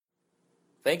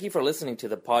Thank you for listening to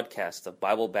the podcast of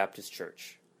Bible Baptist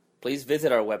Church. Please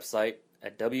visit our website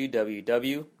at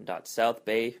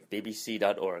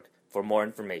www.southbaybbc.org for more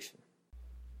information.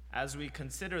 As we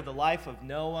consider the life of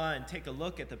Noah and take a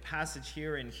look at the passage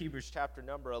here in Hebrews chapter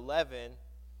number 11,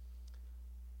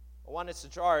 I want us to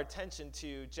draw our attention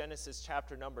to Genesis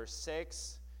chapter number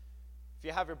 6. If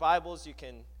you have your Bibles, you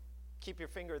can keep your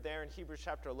finger there in Hebrews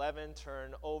chapter 11,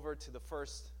 turn over to the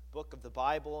first book of the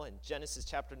Bible in Genesis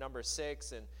chapter number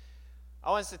 6, and I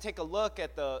want us to take a look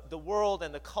at the world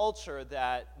and the culture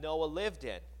that Noah lived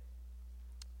in.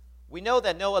 We know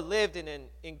that Noah lived in an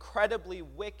incredibly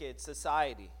wicked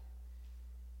society.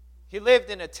 He lived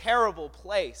in a terrible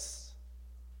place,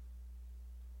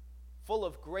 full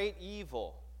of great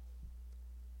evil.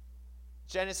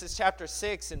 Genesis chapter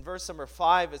 6 and verse number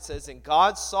 5, it says, "And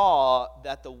God saw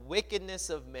that the wickedness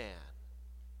of man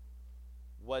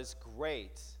was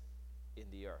great in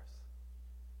the earth."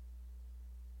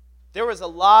 There was a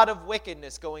lot of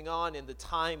wickedness going on in the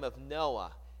time of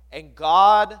Noah, and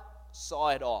God saw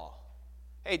it all.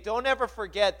 Hey, don't ever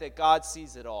forget that God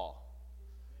sees it all.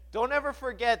 Don't ever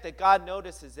forget that God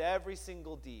notices every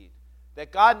single deed,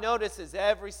 that God notices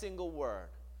every single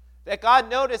word, that God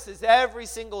notices every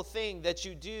single thing that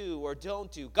you do or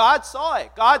don't do. God saw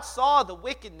it. God saw the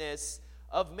wickedness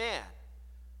of man,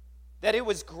 that it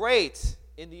was great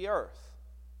in the earth.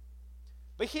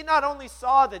 But he not only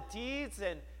saw the deeds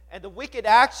and the wicked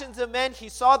actions of men, he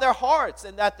saw their hearts,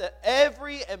 and that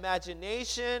every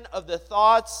imagination of the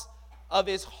thoughts of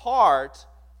his heart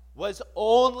was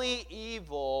only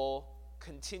evil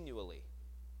continually.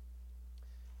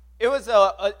 It was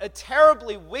a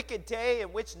terribly wicked day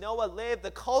in which Noah lived. The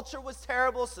culture was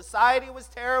terrible. Society was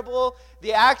terrible.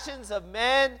 The actions of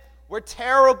men were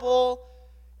terrible.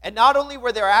 And not only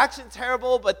were their actions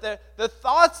terrible, but the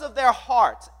thoughts of their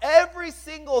hearts, every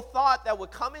single thought that would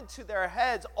come into their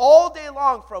heads all day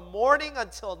long from morning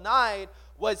until night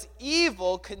was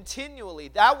evil continually.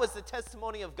 That was the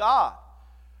testimony of God.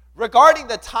 Regarding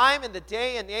the time and the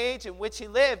day and age in which he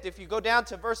lived, if you go down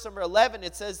to verse number 11,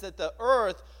 it says that the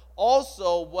earth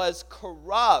also was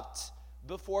corrupt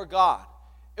before God.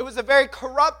 It was a very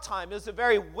corrupt time. It was a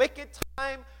very wicked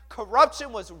time.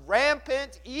 Corruption was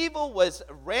rampant. Evil was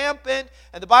rampant.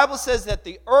 And the Bible says that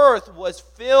the earth was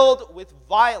filled with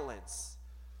violence.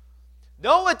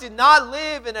 Noah did not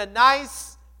live in a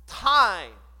nice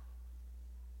time.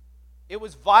 It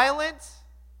was violent.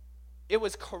 It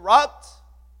was corrupt.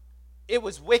 It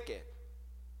was wicked.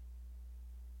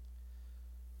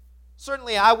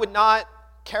 Certainly, I would not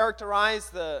characterize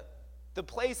the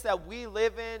place that we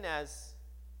live in as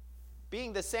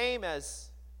being the same as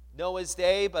Noah's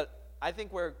day, but I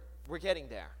think we're getting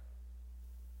there.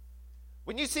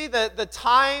 When you see the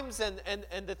times and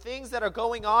the things that are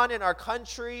going on in our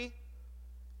country,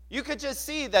 you could just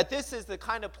see that this is the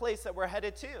kind of place that we're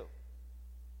headed to.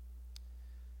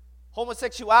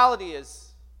 Homosexuality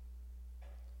has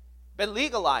been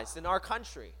legalized in our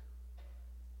country.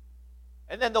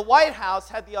 And then the White House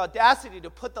had the audacity to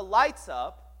put the lights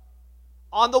up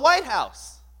on the White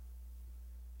House.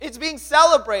 It's being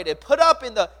celebrated, put up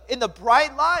in the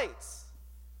bright lights.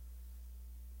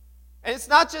 And it's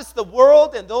not just the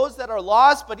world and those that are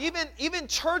lost, but even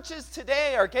churches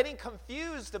today are getting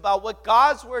confused about what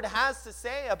God's word has to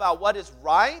say about what is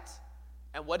right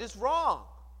and what is wrong.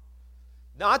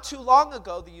 Not too long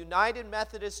ago, the United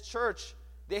Methodist Church,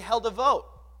 they held a vote.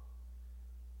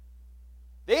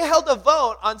 They held a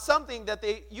vote on something that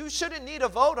you shouldn't need a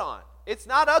vote on. It's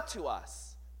not up to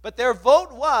us. But their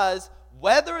vote was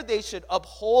whether they should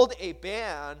uphold a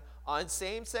ban on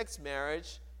same-sex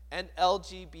marriage and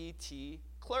LGBT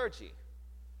clergy.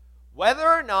 Whether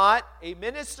or not a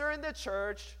minister in the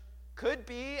church could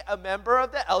be a member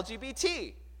of the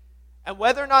LGBT. And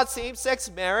whether or not same-sex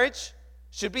marriage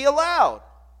should be allowed.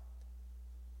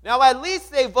 Now, at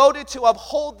least they voted to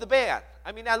uphold the ban.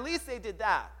 I mean, at least they did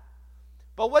that.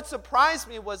 But what surprised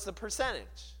me was the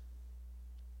percentage.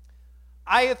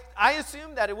 I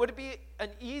assumed that it would be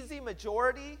an easy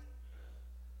majority,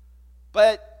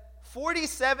 but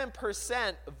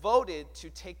 47% voted to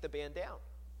take the ban down.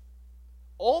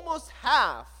 Almost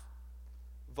half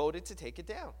voted to take it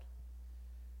down.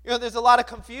 You know, there's a lot of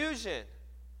confusion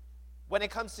when it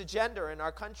comes to gender in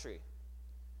our country.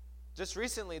 Just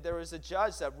recently, there was a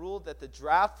judge that ruled that the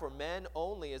draft for men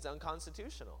only is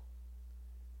unconstitutional.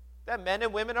 That men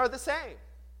and women are the same.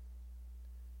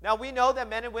 Now, we know that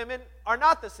men and women are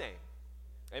not the same.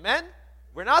 Amen?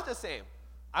 We're not the same.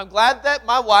 I'm glad that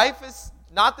my wife is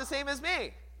not the same as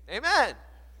me. Amen.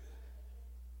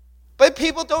 But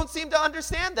people don't seem to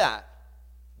understand that.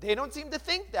 They don't seem to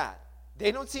think that.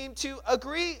 They don't seem to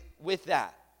agree with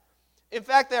that. In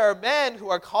fact, there are men who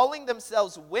are calling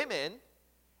themselves women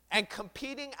and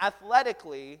competing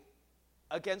athletically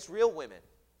against real women.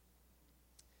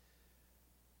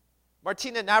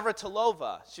 Martina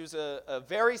Navratilova, she was a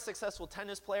very successful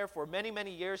tennis player for many,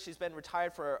 many years. She's been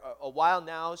retired for a while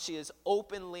now. She is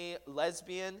openly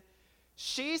lesbian.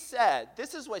 She said,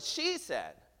 this is what she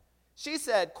said. She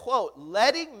said, quote,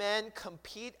 letting men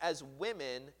compete as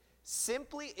women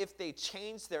simply if they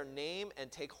change their name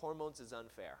and take hormones is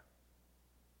unfair.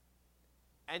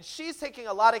 And she's taking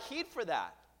a lot of heat for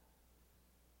that.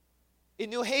 In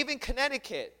New Haven,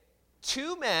 Connecticut,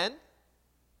 2 men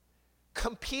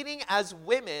competing as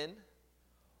women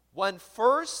won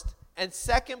first and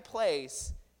second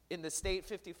place in the state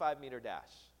 55-meter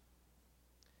dash.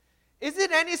 Is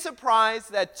it any surprise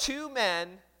that 2 men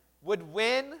would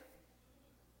win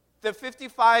the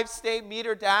 55 state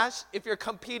meter dash if you're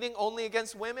competing only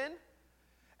against women?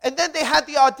 And then they had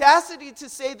the audacity to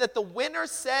say that the winner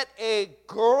set a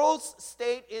girls'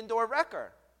 state indoor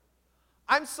record.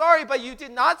 I'm sorry, but you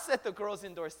did not set the girls'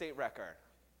 indoor state record.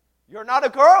 You're not a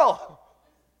girl.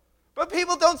 But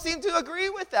people don't seem to agree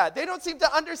with that. They don't seem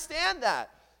to understand that.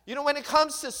 You know, when it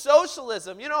comes to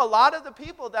socialism, you know, a lot of the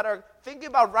people that are thinking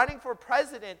about running for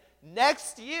president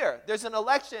next year, there's an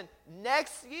election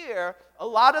next year, a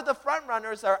lot of the front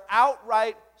runners are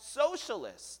outright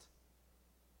socialist.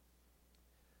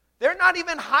 They're not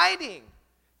even hiding.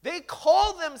 They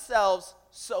call themselves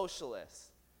socialists.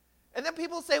 And then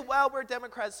people say, well, we're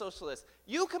Democrat socialists.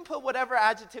 You can put whatever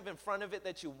adjective in front of it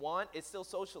that you want. It's still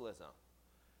socialism.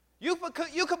 You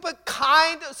can put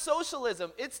kind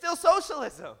socialism. It's still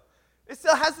socialism. It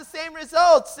still has the same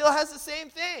results, still has the same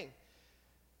thing.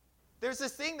 There's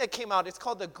this thing that came out. It's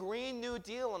called the Green New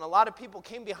Deal, and a lot of people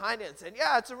came behind it and said,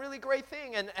 yeah, it's a really great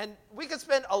thing. And we could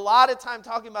spend a lot of time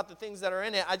talking about the things that are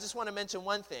in it. I just want to mention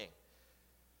one thing.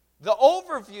 The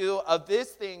overview of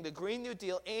this thing, the Green New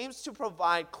Deal, aims to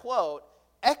provide, quote,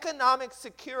 economic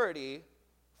security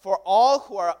for all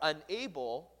who are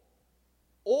unable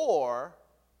or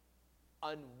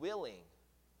unwilling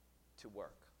to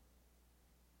work.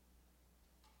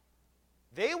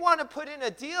 They want to put in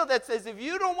a deal that says, if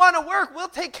you don't want to work, we'll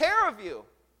take care of you.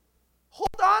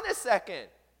 Hold on a second.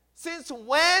 Since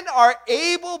when are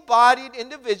able-bodied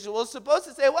individuals supposed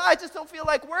to say, well, I just don't feel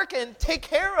like working, take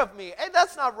care of me? Hey,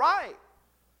 that's not right.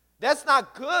 That's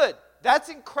not good. That's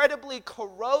incredibly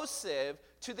corrosive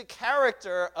to the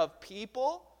character of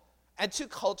people and to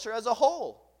culture as a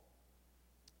whole.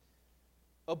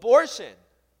 Abortion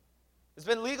has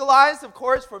been legalized, of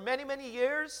course, for many, many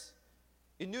years.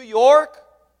 In New York,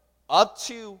 up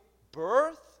to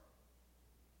birth.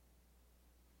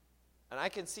 And I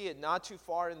can see it not too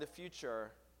far in the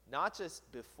future, not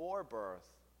just before birth,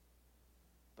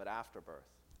 but after birth.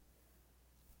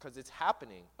 Because it's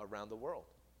happening around the world.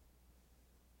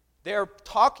 They're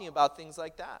talking about things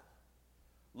like that.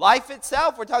 Life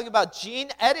itself, we're talking about gene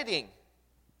editing.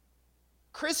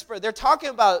 CRISPR, they're talking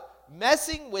about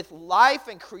messing with life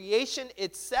and creation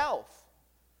itself.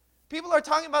 People are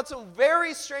talking about some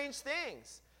very strange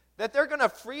things. That they're going to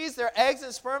freeze their eggs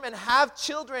and sperm and have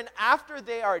children after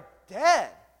they are dead.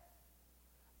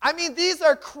 I mean, these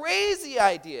are crazy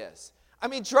ideas. I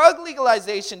mean, drug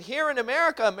legalization here in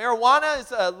America, marijuana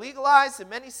is legalized in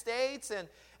many states,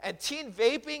 and teen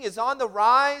vaping is on the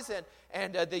rise,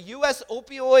 and the U.S.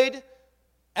 opioid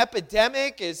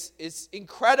epidemic is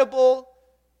incredible.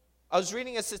 I was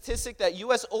reading a statistic that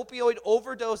U.S. opioid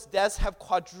overdose deaths have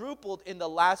quadrupled in the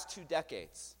last 2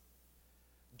 decades.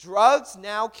 Drugs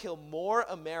now kill more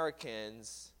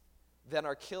Americans than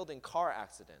are killed in car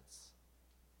accidents.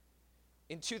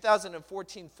 In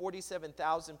 2014,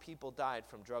 47,000 people died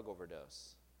from drug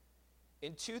overdose.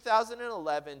 In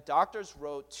 2011, doctors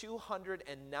wrote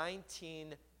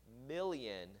 219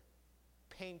 million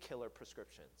painkiller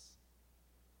prescriptions.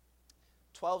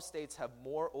 12 states have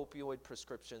more opioid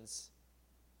prescriptions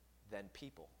than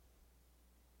people.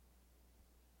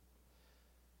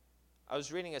 I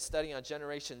was reading a study on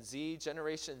Generation Z.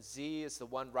 Generation Z is the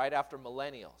one right after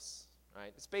millennials.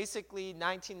 Right? It's basically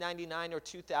 1999 or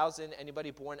 2000,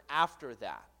 anybody born after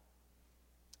that.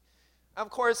 Of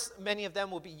course, many of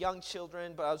them will be young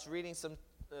children, but I was reading some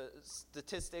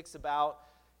statistics about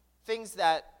things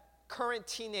that current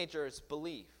teenagers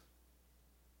believe.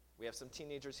 We have some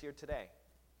teenagers here today.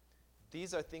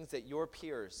 These are things that your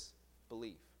peers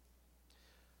believe.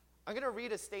 I'm going to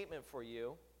read a statement for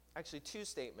you, actually 2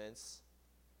 statements.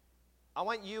 I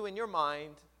want you in your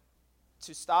mind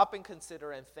to stop and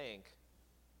consider and think,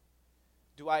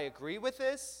 do I agree with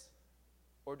this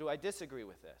or do I disagree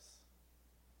with this?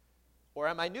 Or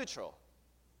am I neutral?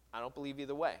 I don't believe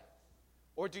either way.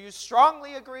 Or do you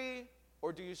strongly agree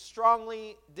or do you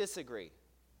strongly disagree?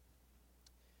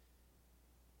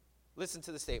 Listen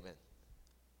to the statement.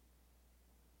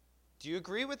 Do you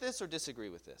agree with this or disagree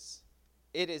with this?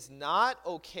 It is not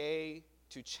okay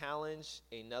to challenge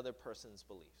another person's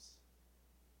beliefs.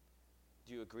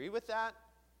 Do you agree with that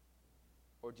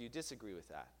or do you disagree with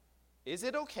that? Is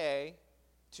it okay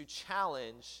to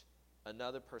challenge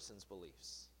another person's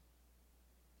beliefs?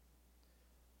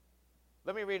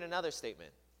 Let me read another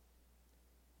statement.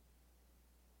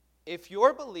 If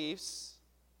your beliefs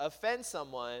offend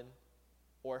someone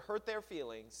or hurt their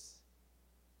feelings,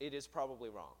 it is probably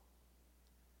wrong.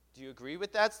 Do you agree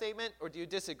with that statement or do you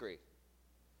disagree?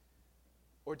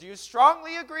 Or do you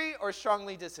strongly agree or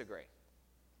strongly disagree?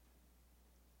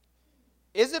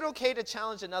 Is it okay to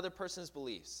challenge another person's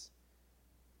beliefs?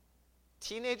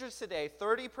 Teenagers today,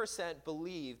 30%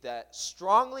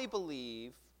 strongly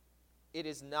believe it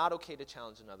is not okay to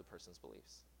challenge another person's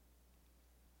beliefs.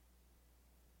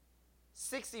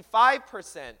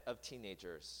 65% of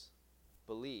teenagers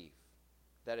believe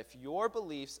that if your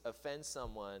beliefs offend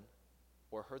someone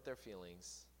or hurt their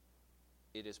feelings,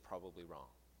 it is probably wrong.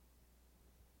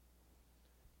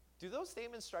 Do those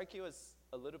statements strike you as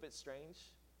a little bit strange?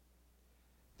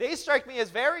 They strike me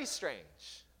as very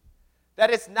strange. That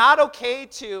it's not okay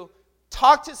to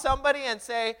talk to somebody and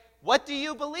say, what do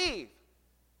you believe?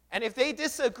 And if they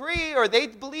disagree or they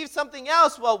believe something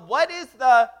else, well, what is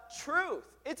the truth?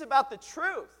 It's about the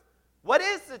truth. What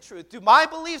is the truth? Do my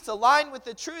beliefs align with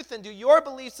the truth, and do your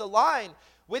beliefs align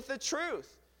with the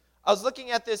truth? I was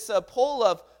looking at this poll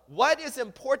of what is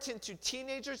important to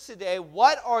teenagers today.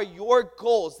 What are your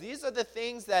goals? These are the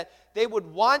things that they would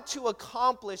want to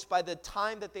accomplish by the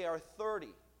time that they are 30.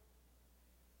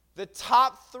 The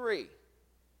top 3.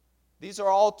 These are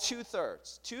all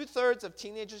 2/3. 2/3 of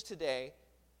teenagers today,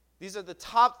 these are the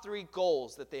top 3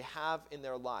 goals that they have in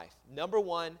their life. Number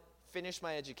 1, finish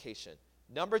my education.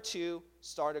 Number 2,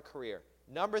 start a career.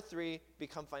 Number 3,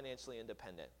 become financially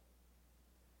independent.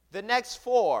 The next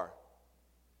 4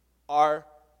 are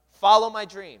follow my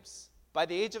dreams. By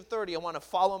the age of 30, I want to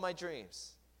follow my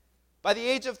dreams. By the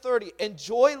age of 30,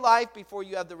 enjoy life before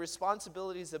you have the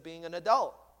responsibilities of being an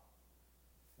adult.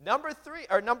 Number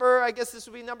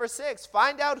 6,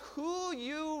 find out who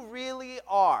you really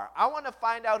are. I want to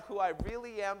find out who I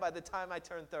really am by the time I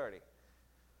turn 30.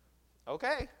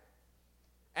 Okay.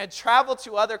 And travel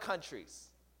to other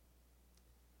countries.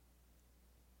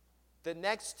 The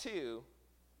next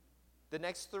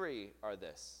 3 are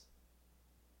this.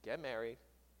 Get married,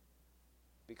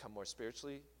 become more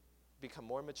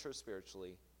mature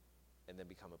spiritually, and then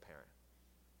become a parent.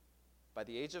 By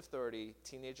the age of 30,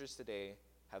 teenagers today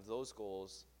have those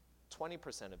goals.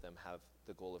 20% of them have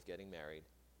the goal of getting married.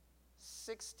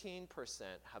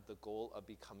 16% have the goal of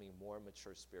becoming more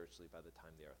mature spiritually by the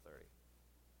time they are 30.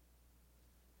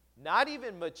 Not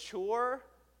even mature,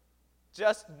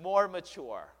 just more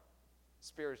mature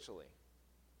spiritually.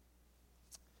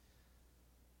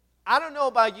 I don't know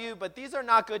about you, but these are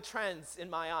not good trends in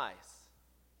my eyes.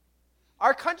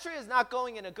 Our country is not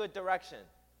going in a good direction,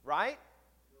 right?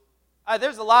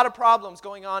 There's a lot of problems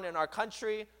going on in our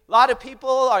country. A lot of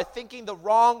people are thinking the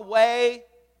wrong way.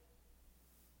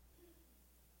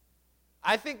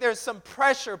 I think there's some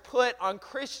pressure put on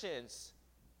Christians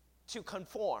to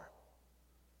conform.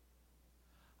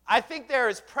 I think there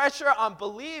is pressure on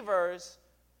believers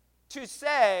to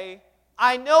say,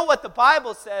 I know what the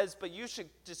Bible says, but you should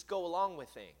just go along with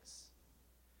things.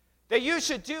 That you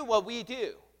should do what we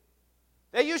do.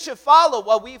 That you should follow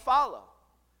what we follow.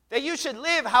 That you should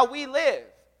live how we live.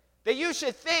 That you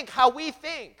should think how we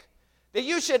think. That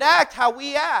you should act how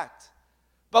we act.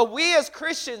 But we as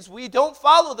Christians, we don't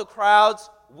follow the crowds,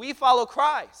 we follow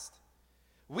Christ.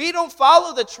 We don't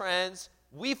follow the trends,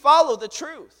 we follow the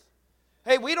truth.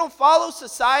 Hey, we don't follow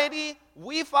society,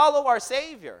 we follow our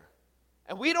Savior.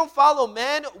 And we don't follow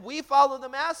men, we follow the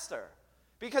Master.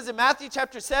 Because in Matthew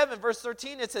chapter 7, verse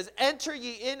 13, it says, enter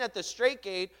ye in at the strait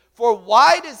gate, for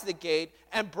wide is the gate,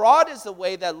 and broad is the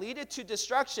way that leadeth to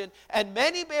destruction, and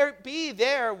many be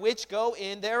there which go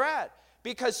in thereat.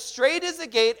 Because strait is the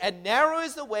gate, and narrow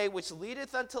is the way which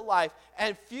leadeth unto life,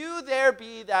 and few there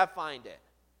be that find it.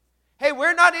 Hey,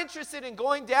 we're not interested in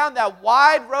going down that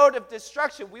wide road of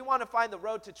destruction. We want to find the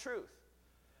road to truth,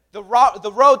 the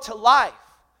road to life.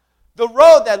 The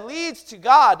road that leads to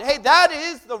God. Hey, that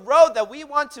is the road that we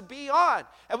want to be on.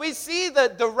 And we see the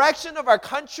direction of our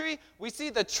country. We see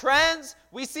the trends.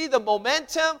 We see the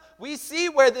momentum. We see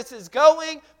where this is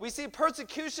going. We see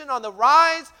persecution on the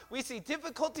rise. We see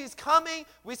difficulties coming.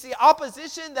 We see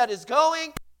opposition that is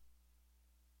going.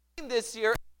 This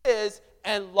year is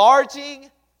enlarging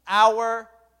our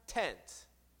tent.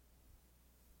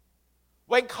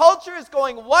 When culture is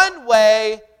going one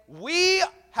way, we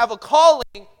have a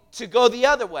calling to go the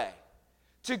other way.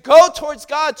 To go towards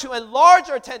God, to enlarge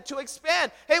our tent, to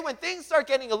expand. Hey, when things start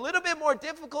getting a little bit more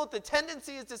difficult, the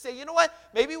tendency is to say, you know what,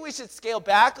 maybe we should scale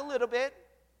back a little bit.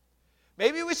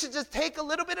 Maybe we should just take a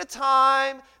little bit of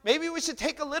time. Maybe we should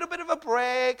take a little bit of a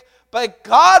break. But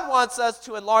God wants us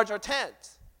to enlarge our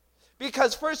tent.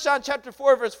 Because 1 John chapter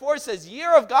 4, verse 4 says, "Ye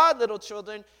are of God, little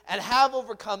children, and have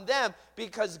overcome them,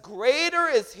 because greater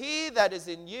is he that is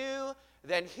in you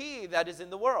than he that is in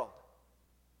the world."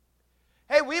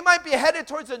 Hey, we might be headed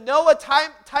towards a Noah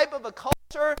type of a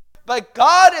culture, but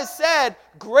God has said,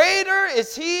 greater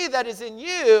is he that is in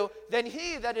you than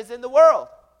he that is in the world.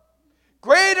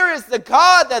 Greater is the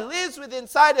God that lives within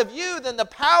inside of you than the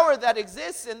power that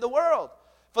exists in the world.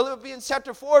 Philippians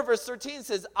chapter 4, verse 13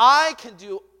 says, "I can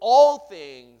do all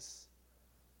things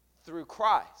through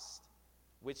Christ,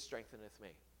 which strengtheneth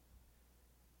me."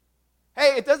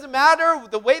 Hey, it doesn't matter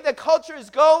the way the culture is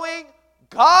going.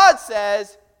 God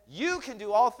says, you can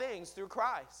do all things through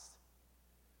Christ.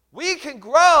 We can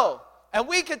grow, and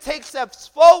we can take steps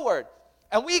forward,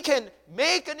 and we can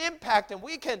make an impact, and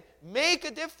we can make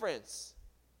a difference.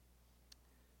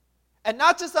 And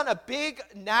not just on a big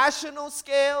national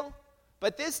scale,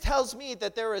 but this tells me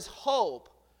that there is hope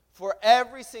for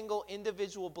every single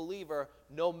individual believer,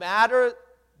 no matter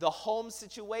the home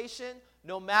situation,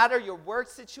 no matter your work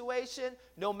situation,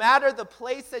 no matter the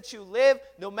place that you live,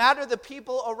 no matter the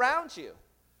people around you.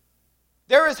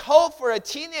 There is hope for a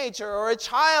teenager or a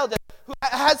child who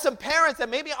has some parents that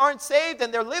maybe aren't saved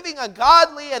and they're living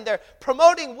ungodly and they're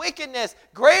promoting wickedness.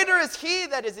 Greater is he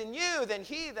that is in you than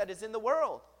he that is in the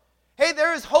world. Hey,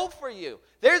 there is hope for you.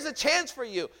 There's a chance for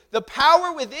you. The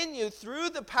power within you through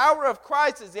the power of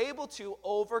Christ is able to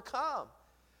overcome.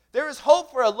 There is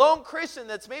hope for a lone Christian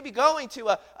that's maybe going to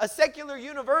a secular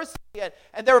university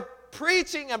and they're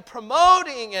preaching and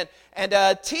promoting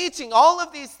and teaching all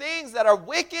of these things that are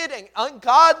wicked and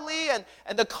ungodly and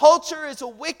the culture is a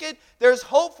wicked. There's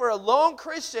hope for a lone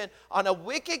Christian on a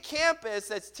wicked campus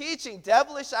that's teaching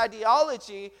devilish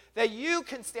ideology that you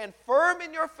can stand firm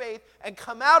in your faith and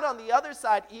come out on the other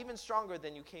side even stronger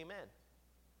than you came in.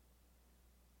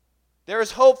 There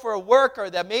is hope for a worker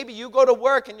that maybe you go to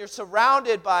work and you're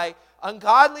surrounded by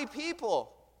ungodly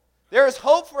people. There is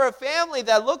hope for a family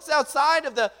that looks outside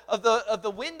of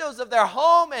the windows of their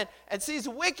home and sees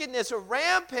wickedness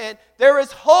rampant. There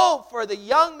is hope for the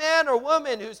young man or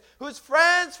woman whose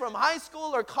friends from high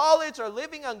school or college are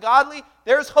living ungodly.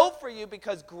 There is hope for you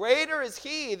because greater is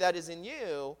he that is in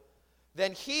you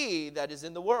than he that is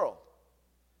in the world.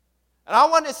 And I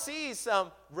want to see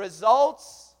some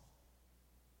results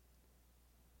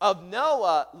of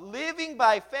Noah living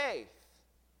by faith,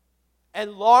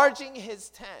 enlarging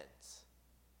his tent.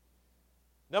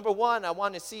 Number one, I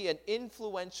want to see an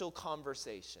influential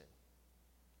conversation,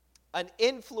 an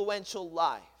influential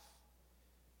life.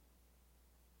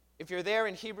 If you're there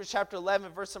in Hebrews chapter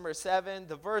 11, verse number 7,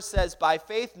 the verse says, "By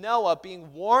faith Noah,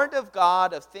 being warned of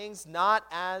God of things not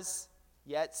as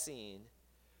yet seen,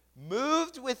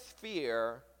 moved with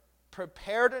fear,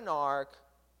 prepared an ark."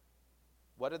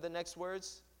 What are the next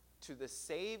words? "To the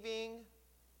saving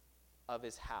of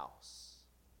his house."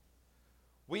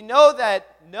 We know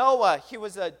that Noah, he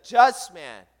was a just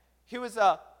man. He was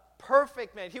a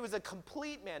perfect man. He was a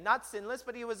complete man. Not sinless,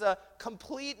 but he was a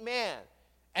complete man.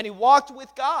 And he walked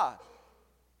with God.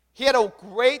 He had a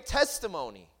great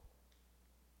testimony.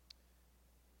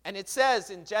 And it says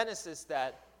in Genesis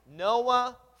that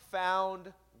Noah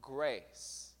found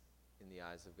grace in the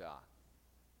eyes of God.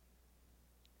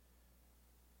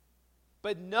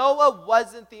 But Noah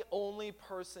wasn't the only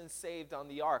person saved on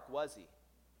the ark, was he?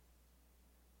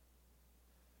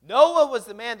 Noah was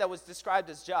the man that was described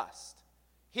as just.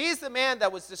 He's the man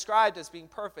that was described as being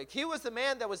perfect. He was the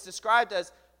man that was described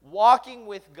as walking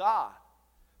with God.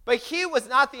 But he was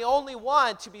not the only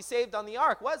one to be saved on the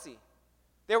ark, was he?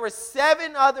 There were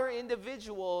 7 other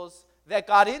individuals that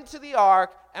got into the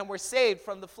ark and were saved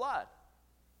from the flood.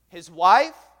 His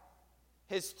wife,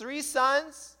 his 3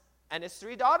 sons, and his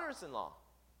 3 daughters-in-law.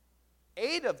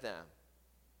 8 of them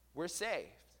were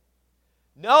saved.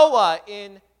 Noah,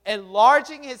 in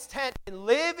enlarging his tent and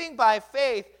living by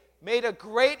faith, made a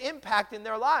great impact in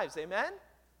their lives. Amen?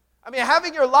 I mean,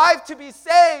 having your life to be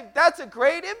saved, that's a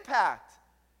great impact.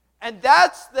 And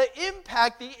that's the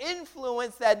impact, the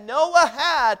influence that Noah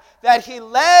had, that he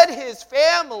led his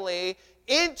family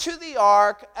into the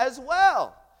ark as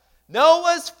well.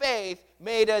 Noah's faith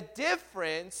made a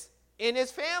difference in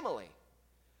his family.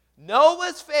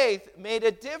 Noah's faith made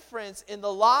a difference in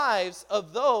the lives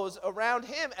of those around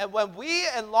him. And when we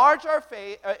enlarge our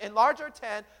faith, enlarge our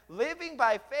tent, living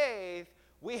by faith,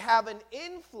 we have an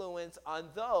influence on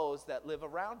those that live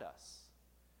around us.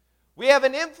 We have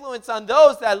an influence on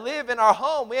those that live in our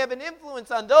home. We have an influence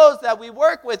on those that we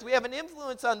work with. We have an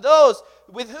influence on those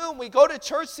with whom we go to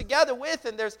church together with.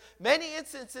 And there's many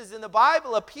instances in the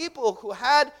Bible of people who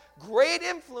had great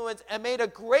influence and made a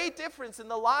great difference in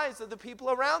the lives of the people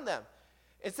around them.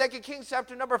 In 2 Kings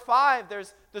chapter number 5,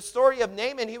 there's the story of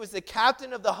Naaman. He was the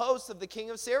captain of the host of the king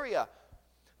of Syria.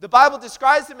 The Bible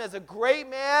describes him as a great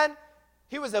man.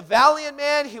 He was a valiant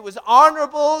man. He was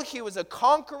honorable. He was a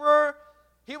conqueror.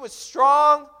 He was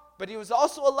strong, but he was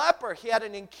also a leper. He had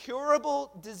an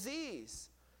incurable disease.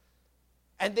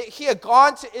 And he had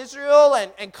gone to Israel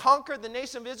and conquered the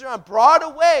nation of Israel and brought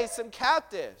away some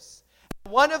captives.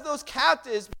 One of those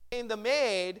captives became the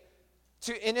maid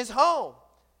in his home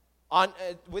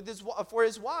for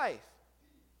his wife.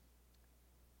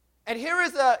 And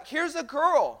here's a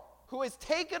girl who is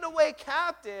taken away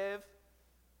captive.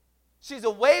 She's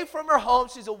away from her home.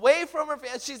 She's away from her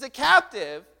family. She's a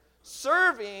captive,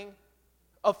 serving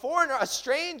a foreigner, a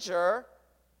stranger,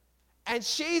 and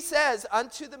she says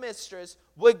unto the mistress,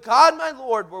 would God my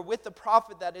Lord were with the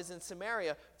prophet that is in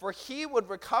Samaria, for he would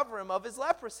recover him of his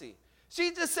leprosy.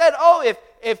 She just said,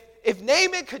 if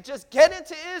Naaman could just get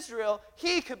into Israel,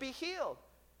 he could be healed.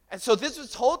 And so this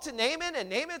was told to Naaman, and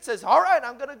Naaman says, all right,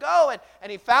 I'm going to go.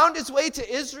 And he found his way to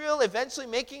Israel, eventually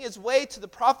making his way to the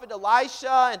prophet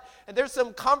Elisha. And there's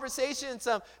some conversation,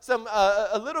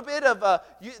 a little bit of,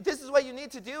 this is what you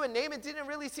need to do. And Naaman didn't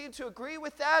really seem to agree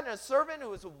with that. And a servant who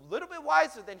was a little bit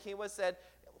wiser than he was said,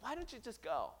 why don't you just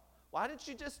go? Why don't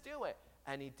you just do it?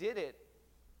 And he did it,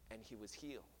 and he was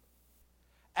healed.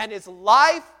 And his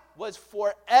life was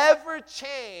forever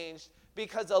changed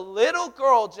because a little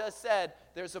girl just said,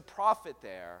 there's a prophet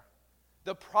there,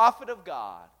 the prophet of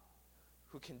God,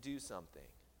 who can do something.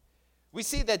 We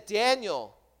see that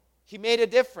Daniel, he made a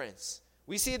difference.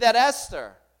 We see that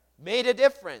Esther made a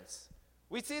difference.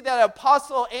 We see that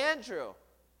Apostle Andrew.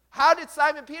 How did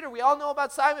Simon Peter, we all know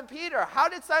about Simon Peter. How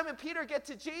did Simon Peter get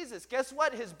to Jesus? Guess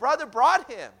what? His brother brought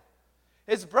him.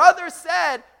 His brother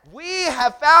said, we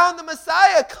have found the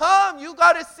Messiah. Come, you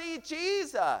got to see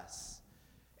Jesus.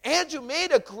 Andrew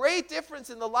made a great difference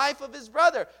in the life of his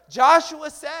brother. Joshua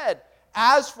said,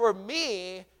 as for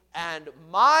me and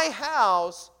my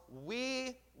house,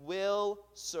 we will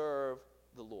serve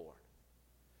the Lord.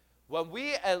 When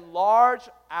we enlarge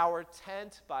our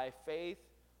tent by faith,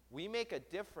 we make a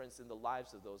difference in the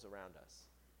lives of those around us.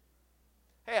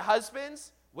 Hey,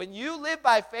 husbands, when you live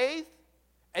by faith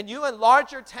and you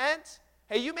enlarge your tent,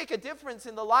 hey, you make a difference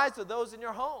in the lives of those in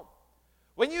your home.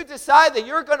 When you decide that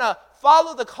you're going to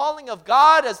follow the calling of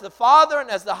God as the father and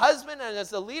as the husband and as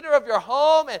the leader of your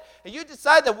home, and you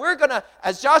decide that we're going to,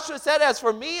 as Joshua said, as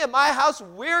for me and my house,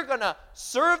 we're going to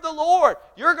serve the Lord.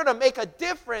 You're going to make a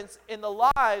difference in the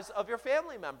lives of your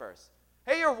family members.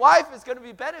 Hey, your wife is going to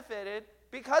be benefited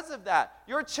because of that.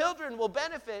 Your children will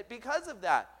benefit because of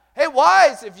that. Hey,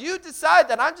 wives, if you decide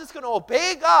that I'm just going to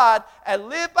obey God and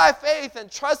live by faith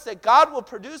and trust that God will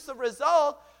produce the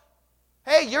result,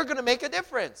 hey, you're going to make a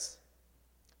difference.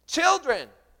 Children,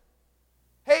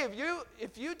 hey,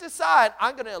 if you decide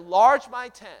I'm going to enlarge my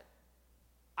tent,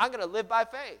 I'm going to live by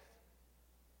faith.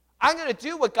 I'm going to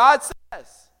do what God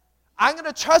says. I'm going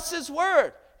to trust His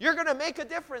word. You're going to make a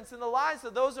difference in the lives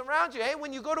of those around you. Hey,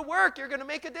 when you go to work, you're going to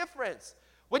make a difference.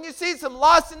 When you see some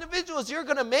lost individuals, you're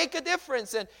going to make a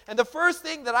difference. And the first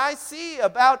thing that I see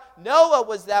about Noah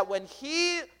was that when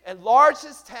he enlarged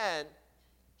his tent,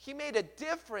 he made a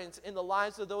difference in the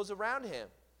lives of those around him.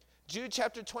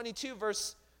 Chapter 22,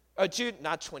 verse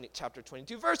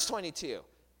 22.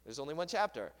 There's only one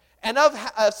chapter. And of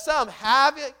some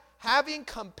having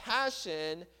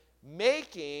compassion,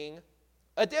 making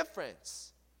a difference.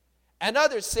 And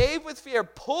others, saved with fear,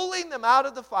 pulling them out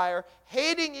of the fire,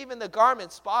 hating even the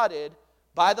garment spotted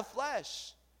by the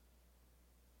flesh.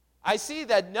 I see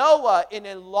that Noah, in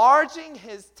enlarging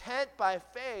his tent by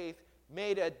faith,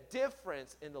 made a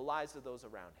difference in the lives of those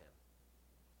around him.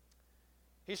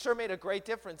 He sure made a great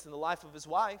difference in the life of his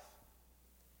wife.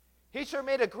 He sure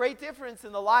made a great difference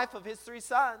in the life of his 3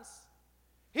 sons.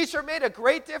 He sure made a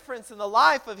great difference in the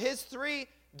life of his 3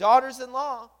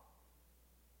 daughters-in-law.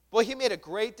 Well, he made a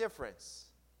great difference.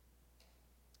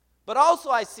 But also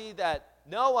I see that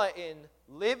Noah, in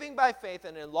living by faith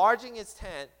and enlarging his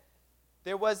tent,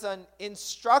 there was an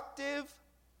instructive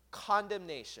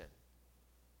condemnation.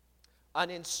 An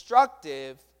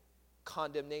instructive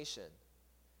condemnation.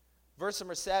 Verse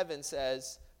number 7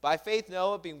 says, by faith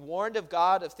Noah, being warned of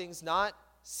God of things not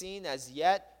seen as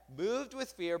yet, moved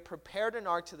with fear, prepared an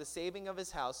ark to the saving of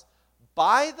his house,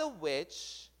 by the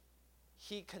which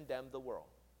he condemned the world.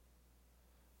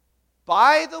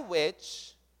 by the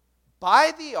which,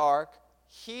 by the ark,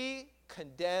 he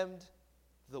condemned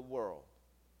the world.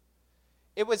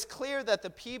 It was clear that the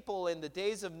people in the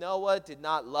days of Noah did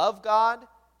not love God,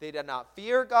 they did not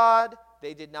fear God,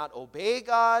 they did not obey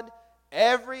God.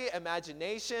 Every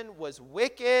imagination was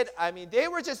wicked. I mean, they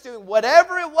were just doing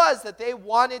whatever it was that they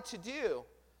wanted to do.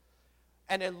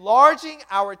 And enlarging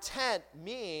our tent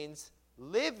means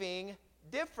living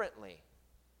differently.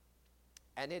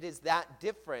 And it is that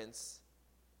difference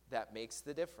that makes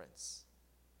the difference.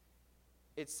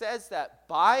 It says that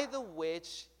by the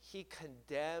which he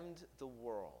condemned the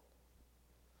world.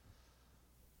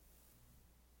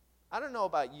 I don't know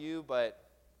about you, but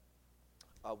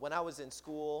when I was in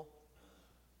school,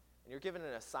 and you're given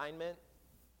an assignment,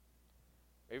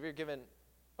 or if you're given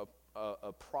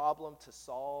a problem to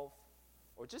solve,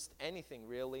 or just anything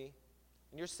really,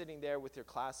 and you're sitting there with your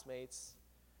classmates,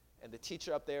 and the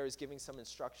teacher up there is giving some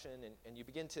instruction, and you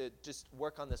begin to just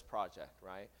work on this project,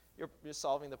 right? You're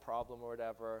solving the problem or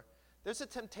whatever. There's a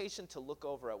temptation to look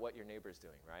over at what your neighbor's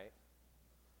doing, right?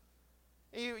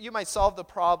 You might solve the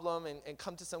problem and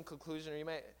come to some conclusion,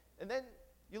 and then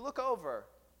you look over.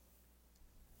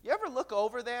 You ever look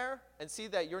over there and see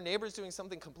that your neighbor's doing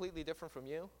something completely different from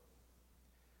you?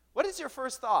 What is your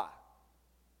first thought?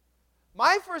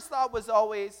 My first thought was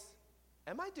always,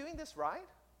 am I doing this right?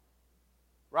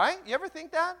 Right? You ever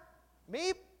think that?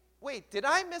 Wait, did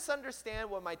I misunderstand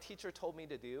what my teacher told me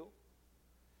to do?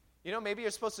 You know, maybe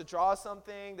you're supposed to draw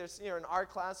something, there's an art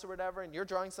class or whatever, and you're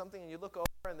drawing something and you look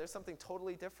over and there's something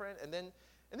totally different, and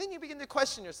then you begin to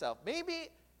question yourself. Maybe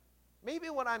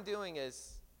what I'm doing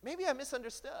is, maybe I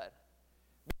misunderstood.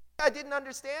 Maybe I didn't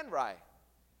understand right.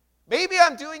 Maybe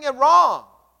I'm doing it wrong.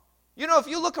 You know, if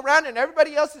you look around and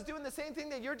everybody else is doing the same thing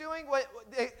that you're doing,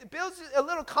 it builds a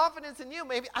little confidence in you.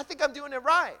 Maybe I think I'm doing it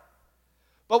right.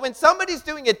 But when somebody's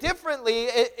doing it differently,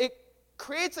 it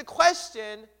creates a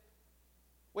question.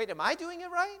 Wait, am I doing it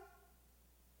right?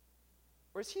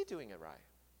 Or is he doing it right?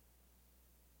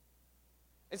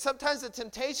 And sometimes the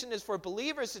temptation is for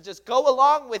believers to just go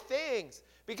along with things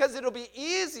because it'll be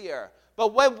easier.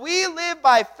 But when we live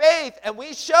by faith and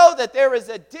we show that there is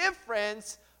a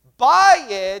difference, by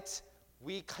it,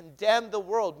 we condemn the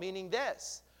world, meaning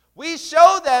this. We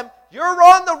show them you're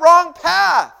on the wrong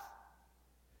path.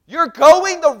 You're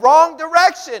going the wrong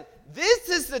direction. This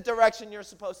is the direction you're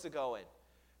supposed to go in.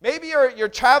 Maybe you're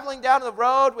traveling down the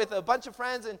road with a bunch of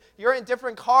friends and you're in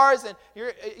different cars and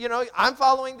I'm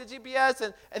following the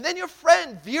GPS and then your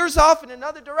friend veers off in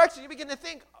another direction. You begin to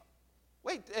think,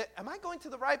 wait, am I going to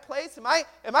the right place?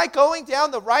 Am I going down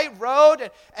the right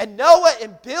road? And Noah,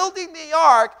 in building the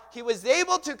ark, he was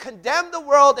able to condemn the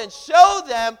world and show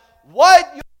them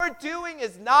what you're doing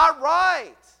is not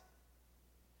right.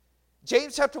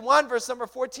 James chapter 1, verse number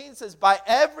 14 says, But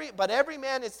every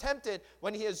man is tempted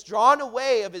when he is drawn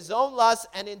away of his own lust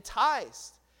and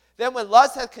enticed. Then when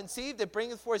lust hath conceived, it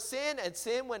bringeth forth sin, and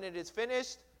sin, when it is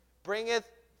finished, bringeth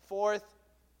forth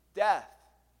death.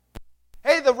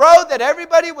 Hey, the road that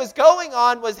everybody was going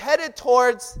on was headed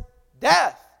towards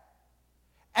death.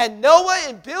 And Noah,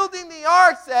 in building the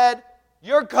ark, said,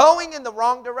 you're going in the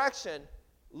wrong direction.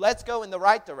 Let's go in the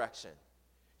right direction.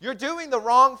 You're doing the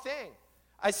wrong thing.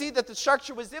 I see that the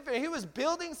structure was different. He was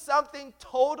building something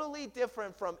totally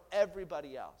different from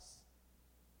everybody else.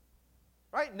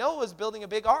 Right? Noah was building a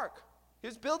big ark. He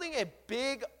was building a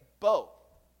big boat.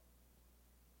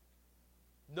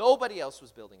 Nobody else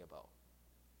was building a boat.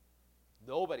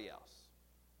 Nobody else.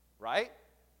 Right?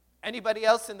 Anybody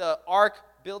else in the ark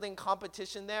building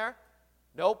competition there?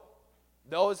 Nope.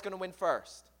 Noah's going to win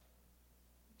first.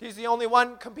 He's the only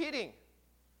one competing.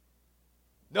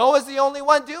 Noah's the only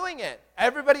one doing it.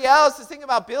 Everybody else is thinking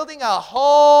about building a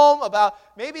home, about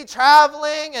maybe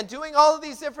traveling and doing all of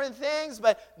these different things,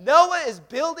 but Noah is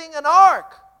building an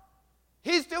ark.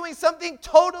 He's doing something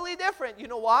totally different. You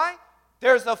know why?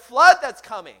 There's a flood that's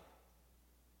coming.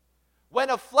 When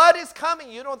a flood is coming,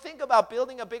 you don't think about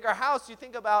building a bigger house. You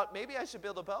think about, maybe I should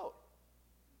build a boat.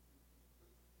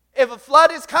 If a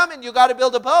flood is coming, you got to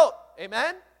build a boat.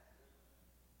 Amen?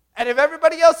 And if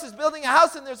everybody else is building a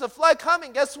house and there's a flood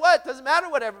coming, guess what? Doesn't matter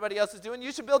what everybody else is doing.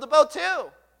 You should build a boat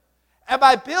too. And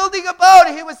by building a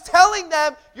boat, he was telling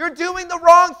them, you're doing the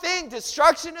wrong thing.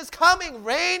 Destruction is coming.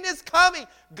 Rain is coming.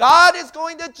 God is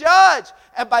going to judge.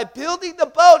 And by building the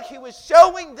boat, he was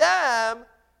showing them,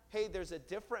 hey, there's a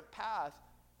different path,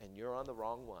 and you're on the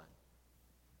wrong one.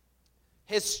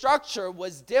 His structure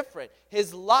was different.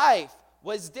 His life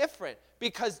was different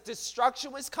because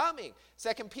destruction was coming.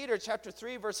 2 Peter chapter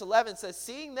 3, verse 11 says,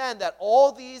 seeing then that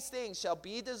all these things shall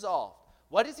be dissolved,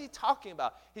 What is he talking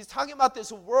about? He's talking about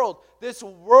this world. This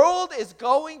world is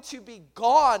going to be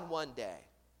gone one day.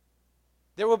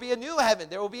 There will be a new heaven.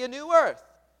 There will be a new earth.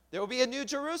 There will be a new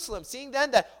Jerusalem. Seeing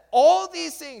then that all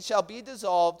these things shall be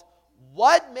dissolved,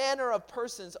 what manner of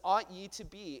persons ought ye to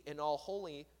be in all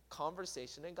holy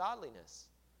conversation and godliness?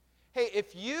 Hey,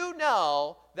 if you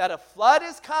know that a flood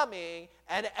is coming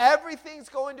and everything's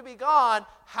going to be gone,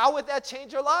 how would that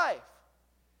change your life?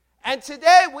 And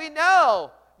today we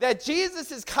know that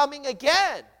Jesus is coming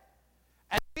again.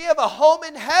 And we have a home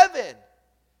in heaven.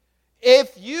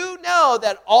 If you know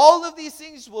that all of these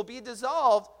things will be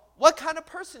dissolved, what kind of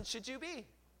person should you be?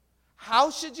 How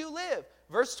should you live?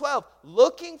 Verse 12,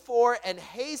 looking for and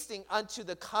hasting unto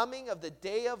the coming of the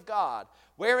day of God,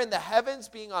 wherein the heavens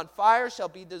being on fire shall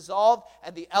be dissolved,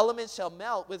 and the elements shall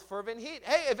melt with fervent heat.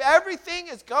 Hey, if everything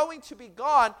is going to be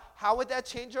gone, how would that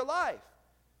change your life?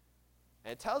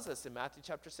 And it tells us in Matthew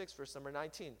chapter 6, verse number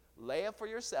 19, lay not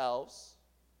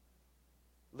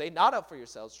up for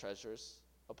yourselves treasures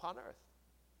upon earth.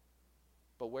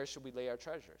 But where should we lay our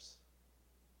treasures?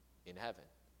 In heaven.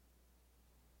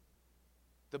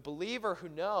 The believer who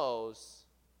knows,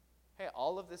 hey,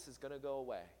 all of this is going to go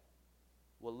away,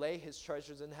 will lay his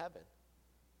treasures in heaven,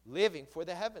 living for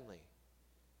the heavenly.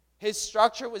 His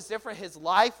structure was different. His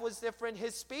life was different.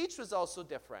 His speech was also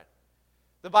different.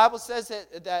 The Bible says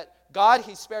that God,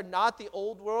 he spared not the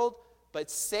old world, but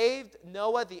saved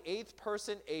Noah, the eighth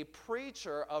person, a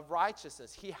preacher of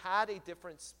righteousness. He had a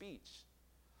different speech.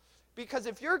 Because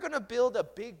if you're going to build a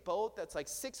big boat that's like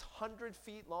 600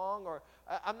 feet long, or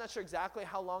I'm not sure exactly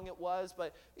how long it was,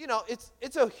 but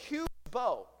it's a huge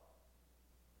boat.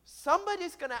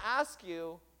 Somebody's going to ask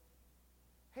you,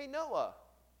 hey, Noah,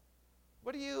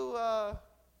 what are you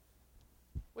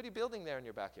building there in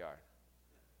your backyard?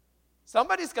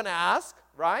 Somebody's going to ask,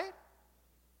 right?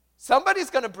 Somebody's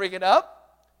going to bring it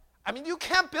up. I mean, you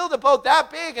can't build a boat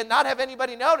that big and not have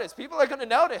anybody notice. People are going to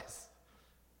notice.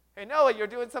 Hey, Noah, you're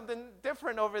doing something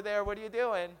different over there. What are you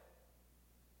doing?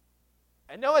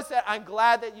 And Noah said, I'm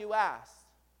glad that you asked.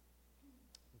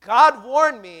 God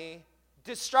warned me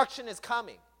destruction is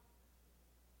coming.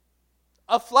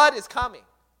 A flood is coming.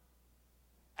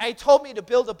 And he told me to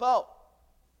build a boat.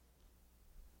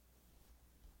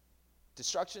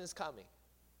 Destruction is coming.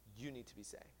 You need to be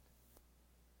saved.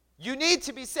 You need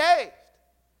to be saved.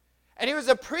 And he was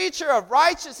a preacher of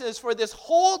righteousness for this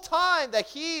whole time that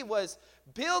he was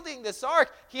building this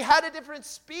ark. He had a different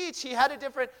speech. He had a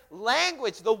different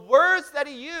language. The words that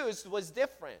he used was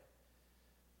different.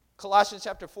 Colossians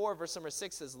chapter 4, verse number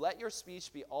 6 says, let your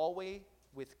speech be always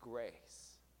with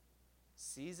grace,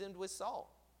 seasoned with salt,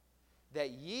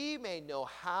 that ye may know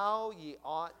how ye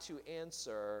ought to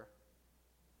answer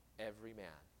every man.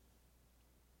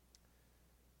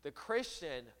 The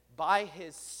Christian, by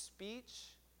his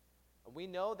speech, we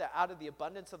know that out of the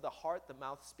abundance of the heart the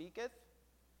mouth speaketh.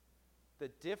 The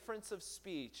difference of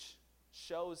speech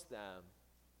shows them,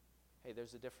 hey,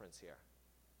 there's a difference here.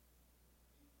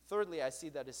 Thirdly, I see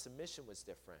that his submission was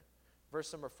different.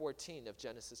 Verse number 14 of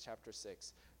Genesis chapter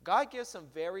 6. God gives some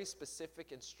very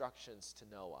specific instructions to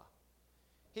Noah.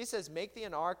 He says, make thee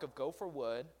an ark of gopher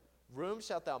wood, room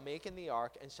shalt thou make in the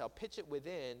ark, and shall pitch it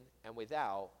within and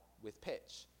without with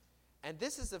pitch. And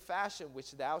this is the fashion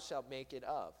which thou shalt make it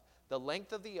of. The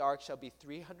length of the ark shall be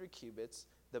 300 cubits,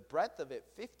 the breadth of it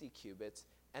 50 cubits,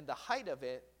 and the height of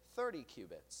it 30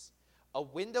 cubits. A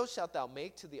window shalt thou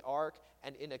make to the ark,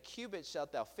 and in a cubit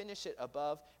shalt thou finish it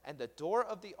above, and the door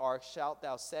of the ark shalt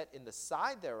thou set in the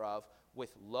side thereof,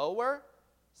 with lower,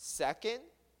 second,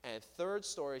 and third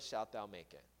story shalt thou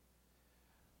make it.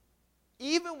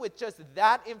 Even with just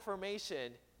that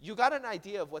information, you got an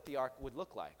idea of what the ark would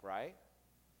look like, right?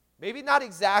 Maybe not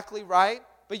exactly right,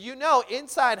 but you know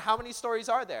inside how many stories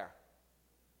are there?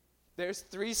 There's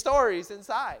 3 stories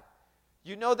inside.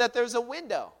 You know that there's a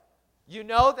window. You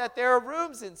know that there are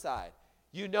rooms inside.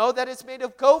 You know that it's made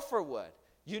of gopher wood.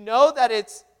 You know that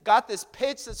it's got this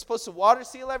pitch that's supposed to water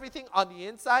seal everything on the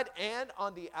inside and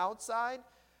on the outside.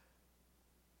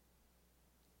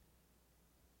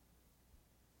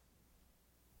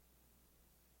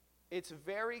 It's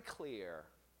very clear,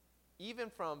 even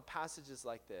from passages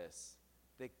like this,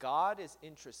 that God is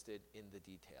interested in the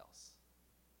details.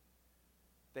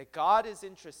 That God is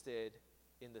interested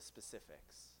in the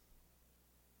specifics.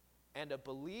 And a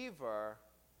believer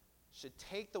should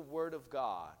take the Word of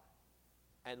God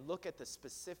and look at the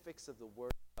specifics of the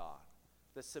Word of God.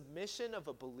 The submission of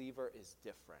a believer is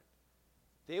different.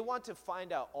 They want to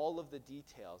find out all of the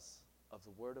details of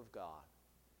the Word of God.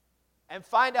 And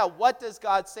find out, what does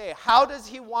God say? How does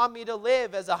he want me to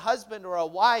live as a husband or a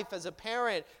wife, as a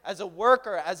parent, as a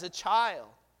worker, as a child?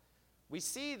 We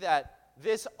see that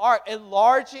this ark,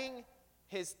 enlarging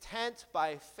his tent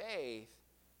by faith,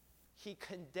 he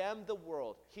condemned the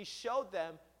world. He showed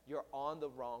them, you're on the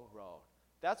wrong road.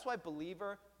 That's why,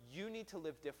 believer, you need to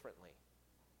live differently.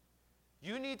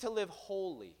 You need to live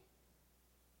holy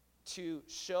to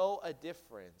show a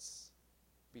difference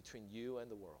between you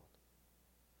and the world.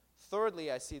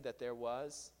 Thirdly, I see that there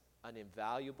was an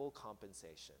invaluable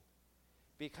compensation,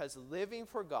 because living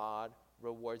for God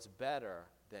rewards better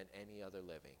than any other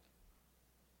living.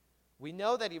 We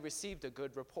know that he received a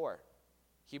good report.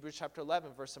 Hebrews chapter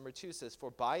 11, verse number 2 says,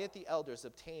 "For by it the elders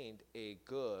obtained a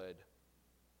good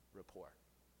report."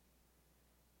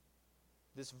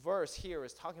 This verse here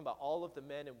is talking about all of the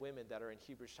men and women that are in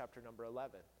Hebrews chapter number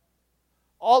 11.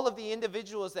 All of the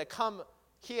individuals that come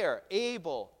here,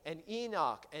 Abel and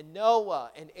Enoch and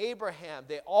Noah and Abraham,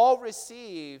 they all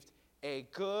received a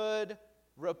good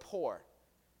report.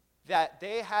 That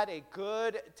they had a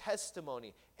good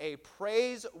testimony, a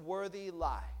praiseworthy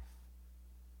life.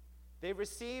 They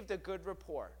received a good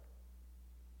report.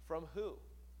 From who?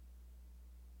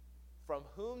 From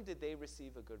whom did they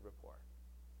receive a good report?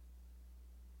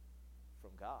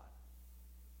 From God.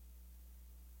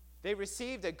 They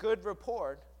received a good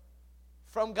report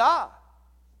from God.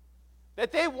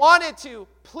 That they wanted to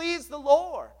please the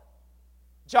Lord.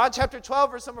 John chapter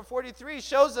 12, verse number 43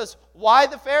 shows us why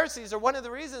the Pharisees, or one of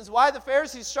the reasons why the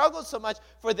Pharisees struggled so much,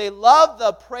 for they loved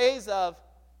the praise of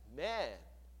men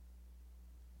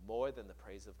more than the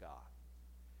praise of God.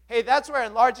 Hey, that's where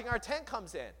enlarging our tent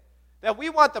comes in. That we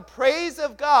want the praise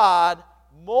of God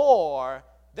more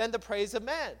than the praise of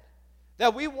men.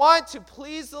 That we want to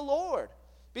please the Lord.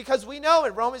 Because we know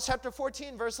in Romans chapter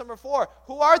 14, verse number 4,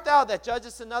 "Who art thou that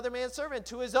judgest another man's servant?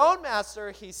 To his own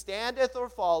master he standeth or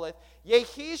falleth, yea,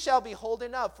 he shall be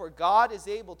holden up, for God is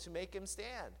able to make him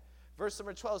stand." Verse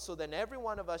number 12, "So then every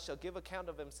one of us shall give account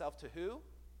of himself to who?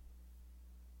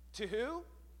 To who?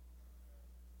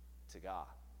 To God."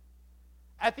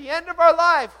 At the end of our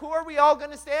life, who are we all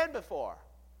going to stand before?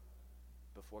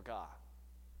 Before God.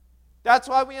 That's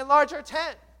why we enlarge our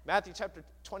tent. Matthew chapter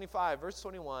 25, verse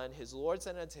 21, "His Lord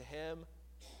said unto him,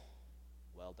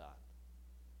 well done."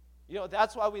 You know,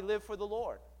 that's why we live for the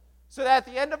Lord. So that at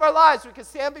the end of our lives, we could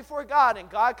stand before God,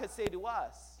 and God could say to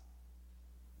us,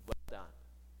 well done.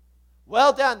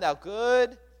 Well done, thou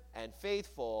good and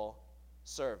faithful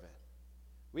servant.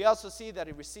 We also see that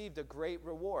he received a great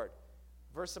reward.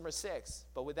 Verse number 6,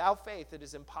 "But without faith it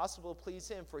is impossible to please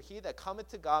him, for he that cometh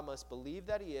to God must believe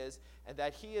that he is, and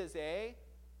that he is a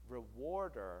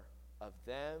rewarder of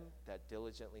them that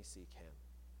diligently seek him."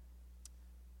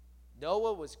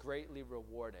 Noah was greatly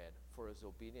rewarded for his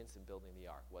obedience in building the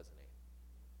ark, wasn't he?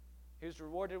 He was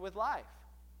rewarded with life.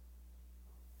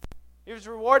 He was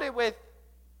rewarded with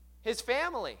his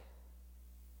family.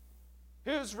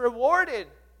 He was rewarded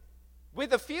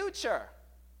with a future.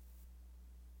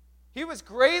 He was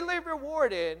greatly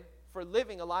rewarded for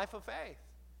living a life of faith.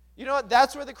 You know what?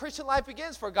 That's where the Christian life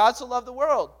begins. "For God so loved the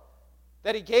world,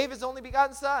 that he gave his only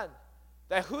begotten Son,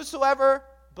 that whosoever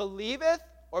believeth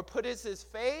or puts his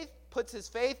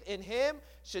faith in him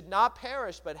should not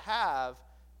perish, but have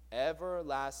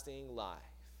everlasting life."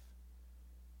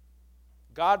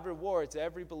 God rewards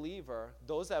every believer,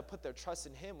 those that put their trust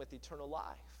in him, with eternal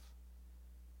life.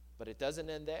 But it doesn't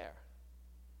end there.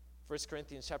 1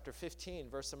 Corinthians chapter 15,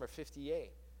 verse number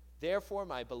 58. "Therefore,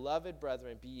 my beloved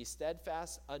brethren, be ye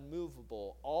steadfast,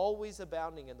 unmovable, always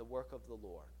abounding in the work of the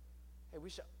Lord." Hey, we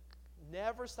should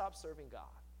never stop serving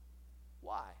God.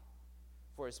 Why?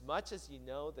 "For as much as ye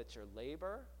know that your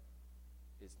labor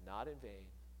is not in vain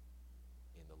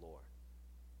in the Lord."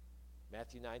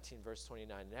 Matthew 19, verse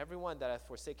 29. "And everyone that hath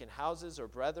forsaken houses, or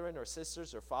brethren, or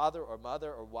sisters, or father, or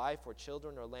mother, or wife, or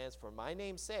children, or lands, for my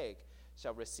name's sake,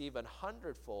 shall receive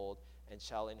 100-fold, and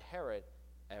shall inherit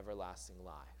everlasting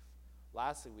life."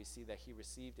 Lastly, we see that he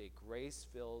received a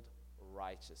grace-filled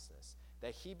righteousness,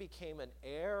 that he became an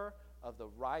heir of the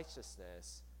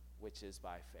righteousness which is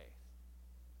by faith.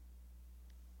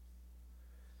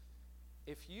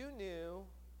 If you knew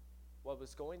what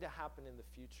was going to happen in the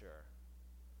future,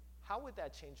 how would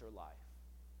that change your life?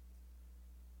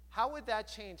 How would that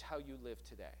change how you live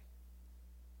today?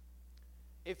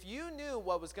 If you knew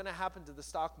what was going to happen to the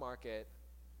stock market,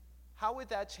 how would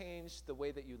that change the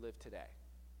way that you live today?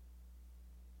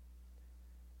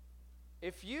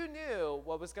 If you knew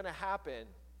what was going to happen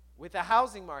with the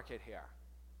housing market here,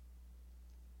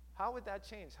 how would that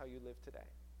change how you live today?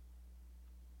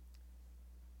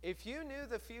 If you knew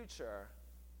the future,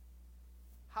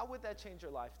 how would that change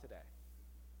your life today?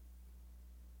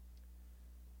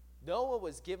 Noah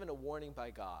was given a warning by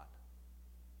God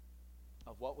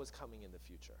of what was coming in the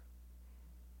future.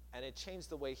 And it changed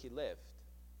the way he lived,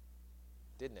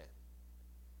 didn't it?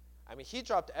 I mean, he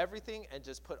dropped everything and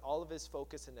just put all of his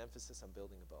focus and emphasis on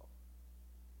building a boat.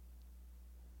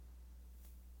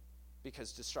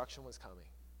 Because destruction was coming.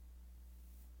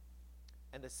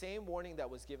 And the same warning that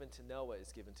was given to Noah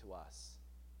is given to us.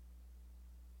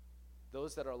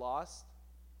 Those that are lost,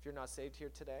 if you're not saved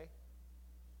here today,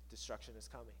 destruction is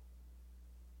coming.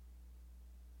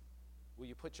 Will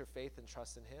you put your faith and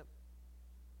trust in him?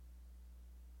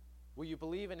 Will you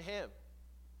believe in him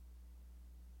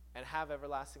and have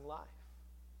everlasting life?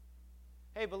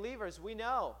 Hey, believers, we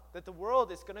know that the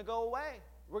world is going to go away.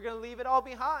 We're going to leave it all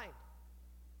behind.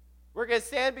 We're going to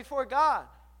stand before God.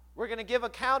 We're going to give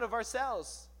account of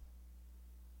ourselves.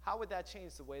 How would that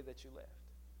change the way that you lived?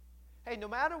 Hey, no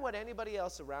matter what anybody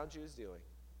else around you is doing,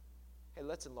 hey,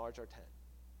 let's enlarge our tent.